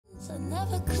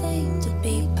Never claim to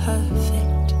be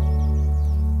perfect.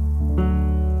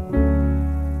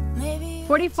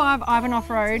 45 Ivanoff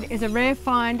Road is a rare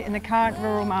find in the current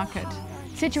rural market.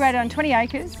 Situated on 20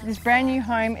 acres, this brand new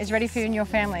home is ready for you and your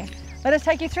family. Let us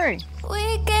take you through.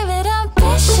 We gave it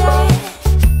ambition.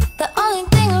 The only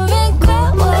thing I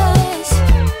regret was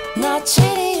not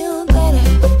treating you better.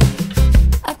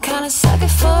 I kinda suck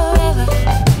it forever.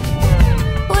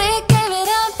 We gave it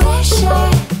ambition.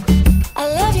 I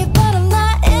love you, but I'm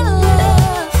not in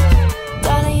love.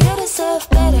 Darling, you deserve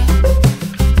better.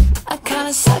 I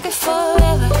kinda suck it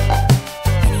forever,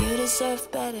 and you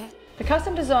deserve better. The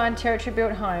custom-designed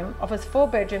territory-built home offers 4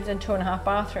 bedrooms and 2.5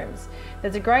 bathrooms.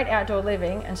 There's a great outdoor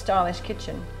living and stylish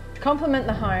kitchen. To complement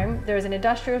the home, there is an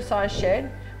industrial-sized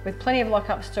shed with plenty of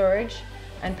lock-up storage,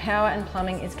 and power and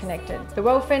plumbing is connected. The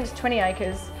well-fenced 20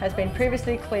 acres has been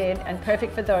previously cleared and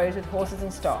perfect for those with horses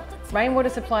and stock. Rainwater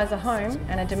supplies the home,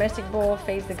 and a domestic bore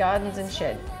feeds the gardens and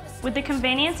shed. With the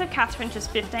convenience of Katherine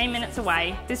just 15 minutes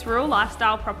away, this rural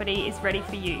lifestyle property is ready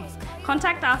for you.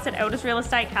 Contact us at Elders Real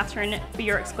Estate Katherine for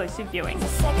your exclusive viewing.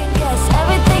 Second guess,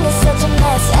 everything is such a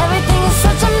mess, everything is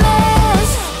such a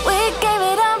mess.